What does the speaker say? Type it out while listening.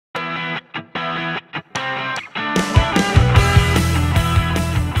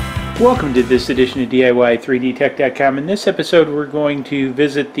Welcome to this edition of DIY3DTech.com. In this episode we're going to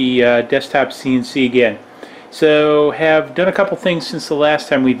visit the Desktop CNC again. So have done a couple things since the last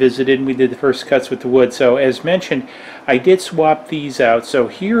time we visited and we did the first cuts with the wood. So as mentioned, I did swap these out. So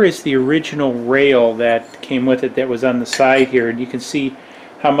here is the original rail that came with it that was on the side here, and you can see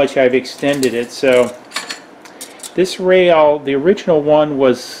how much I've extended it. So this rail, the original one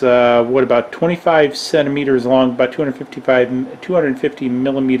was about 25 centimeters long, about 250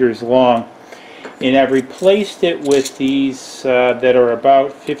 millimeters long, and I've replaced it with these that are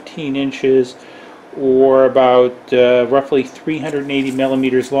about 15 inches or about roughly 380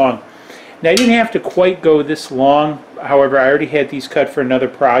 millimeters long. Now I didn't have to quite go this long, however I already had these cut for another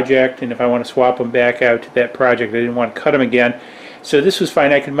project, and if I want to swap them back out to that project I didn't want to cut them again. So this was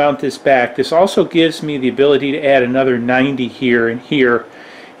fine. I can mount this back. This also gives me the ability to add another 90 here and here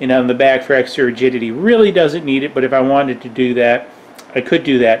and on the back for extra rigidity. Really doesn't need it, but if I wanted to do that, I could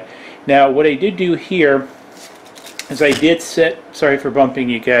do that. Now what I did do here is I did set, sorry for bumping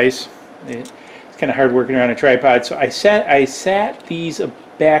you guys, it's kind of hard working around a tripod, so I sat these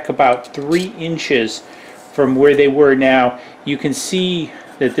back about 3 inches from where they were. Now you can see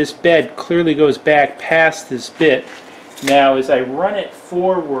that this bed clearly goes back past this bit. Now as I run it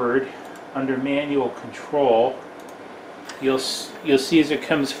forward under manual control, you'll see as it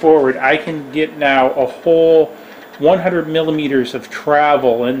comes forward I can get now a whole 100 millimeters of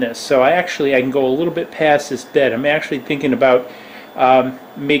travel in this. So I can go a little bit past this bed. I'm actually thinking about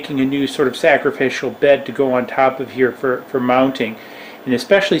making a new sort of sacrificial bed to go on top of here for mounting. And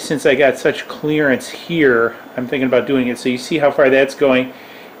especially since I got such clearance here, I'm thinking about doing it. So you see how far that's going,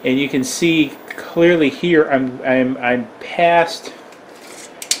 and you can see clearly here I'm past.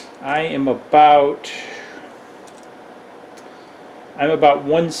 I am about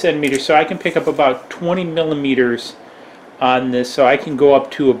 1 centimeter, so I can pick up about 20 millimeters on this, so I can go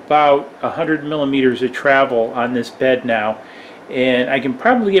up to about 100 millimeters of travel on this bed now, and I can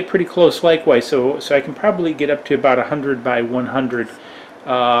probably get pretty close likewise, so I can probably get up to about 100 by 100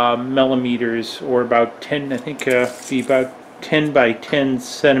 millimeters, or about 10, I think be about 10 by 10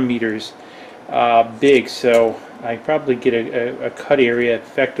 centimeters big. So I probably get a cut area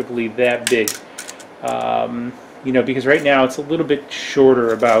effectively that big, you know, because right now it's a little bit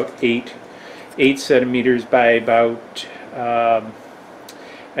shorter, about 8 centimeters by about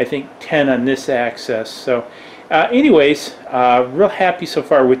I think 10 on this axis. So anyways, real happy so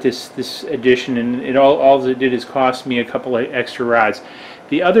far with this addition, and all it did is cost me a couple of extra rods.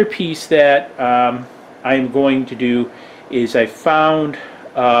 The other piece that I'm going to do is I found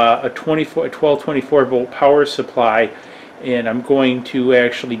a 12-24 volt power supply, and I'm going to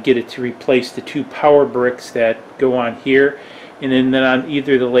actually get it to replace the 2 power bricks that go on here, and then on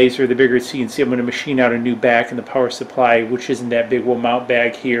either the laser or the bigger CNC I'm going to machine out a new back, and the power supply, which isn't that big, will mount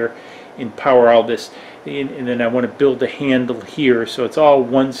back here and power all this. And then I want to build a handle here, so it's all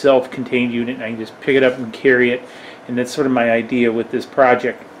one self-contained unit, and I can just pick it up and carry it, and that's sort of my idea with this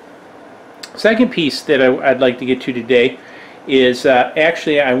project. Second piece that I'd like to get to today is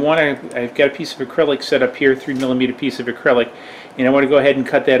actually I've got a piece of acrylic set up here, 3mm piece of acrylic, and I want to go ahead and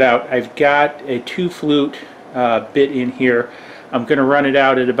cut that out. I've got a 2 flute bit in here. I'm going to run it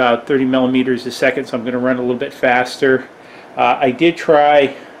out at about 30 millimeters a second, so I'm going to run a little bit faster. I did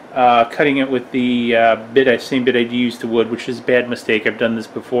try cutting it with the same bit I used to wood, which is a bad mistake. I've done this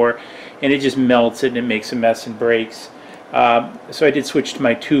before, and it just melts it and it makes a mess and breaks. So I did switch to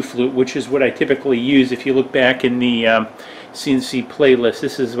my 2 flute, which is what I typically use. If you look back in the CNC playlist,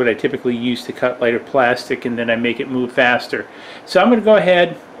 this is what I typically use to cut lighter plastic, and then I make it move faster. So I'm going to go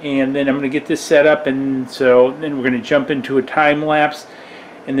ahead and then I'm going to get this set up, and so then we're going to jump into a time lapse,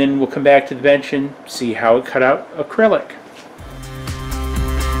 and then we'll come back to the bench and see how it cut out acrylic.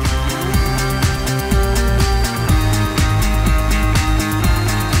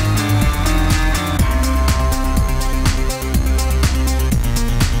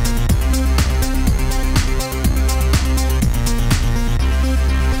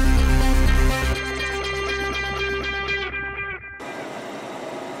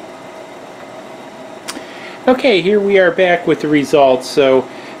 Okay, here we are back with the results. So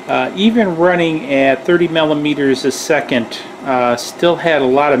even running at 30 millimeters a second, still had a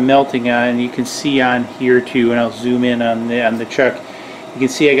lot of melting on, and you can see on here too, and I'll zoom in on the chuck. You can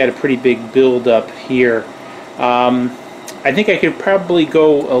see I got a pretty big build up here. I think I could probably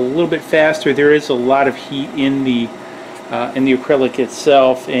go a little bit faster. There is a lot of heat in the acrylic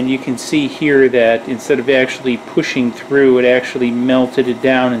itself, and you can see here that instead of actually pushing through, it actually melted it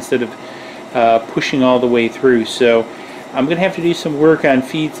down instead of pushing all the way through. So I'm going to have to do some work on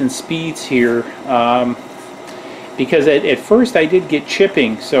feeds and speeds here, because at first I did get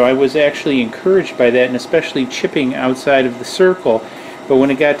chipping, so I was actually encouraged by that, and especially chipping outside of the circle. But when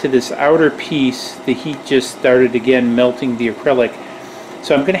it got to this outer piece, the heat just started again melting the acrylic.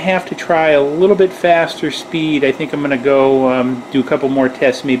 So I'm going to have to try a little bit faster speed. I think I'm going to go do a couple more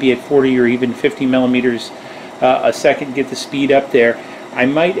tests, maybe at 40 or even 50 millimeters a second, get the speed up there. I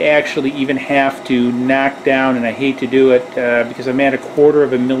might actually even have to knock down, and I hate to do it because I'm at 1/4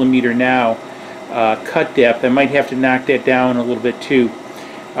 of a millimeter now cut depth. I might have to knock that down a little bit too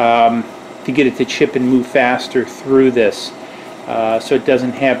to get it to chip and move faster through this, so it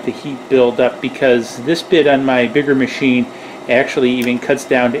doesn't have the heat build up, because this bit on my bigger machine actually even cuts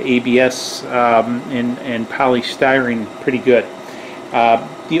down to ABS and polystyrene pretty good.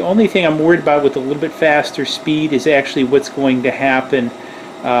 The only thing I'm worried about with a little bit faster speed is actually what's going to happen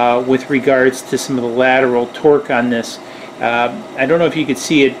with regards to some of the lateral torque on this. I don't know if you could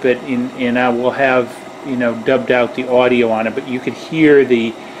see it, but I will have, you know, dubbed out the audio on it, but you could hear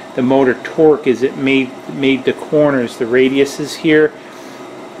the motor torque as it made the corners, the radiuses here,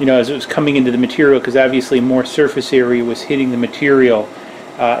 you know, as it was coming into the material, because obviously more surface area was hitting the material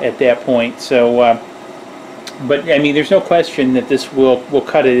at that point. So but I mean, there's no question that this will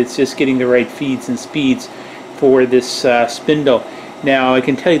cut it. It's just getting the right feeds and speeds for this spindle. Now I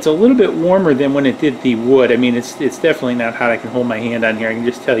can tell you it's a little bit warmer than when it did the wood. I mean, it's definitely not hot. I can hold my hand on here. I can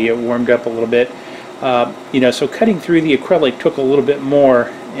just tell you it warmed up a little bit. You know, so cutting through the acrylic took a little bit more.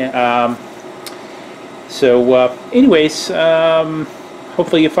 Anyways,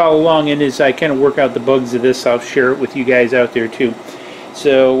 hopefully you follow along, and as I kind of work out the bugs of this, I'll share it with you guys out there too.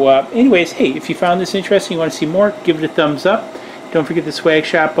 So anyways, hey, if you found this interesting, you want to see more, give it a thumbs up. Don't forget the swag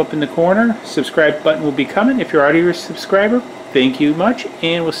shop up in the corner. Subscribe button will be coming. If you're already a subscriber, thank you much,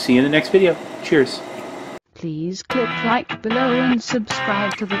 and we'll see you in the next video. Cheers. Please click like below and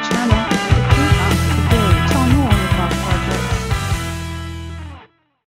subscribe to the channel.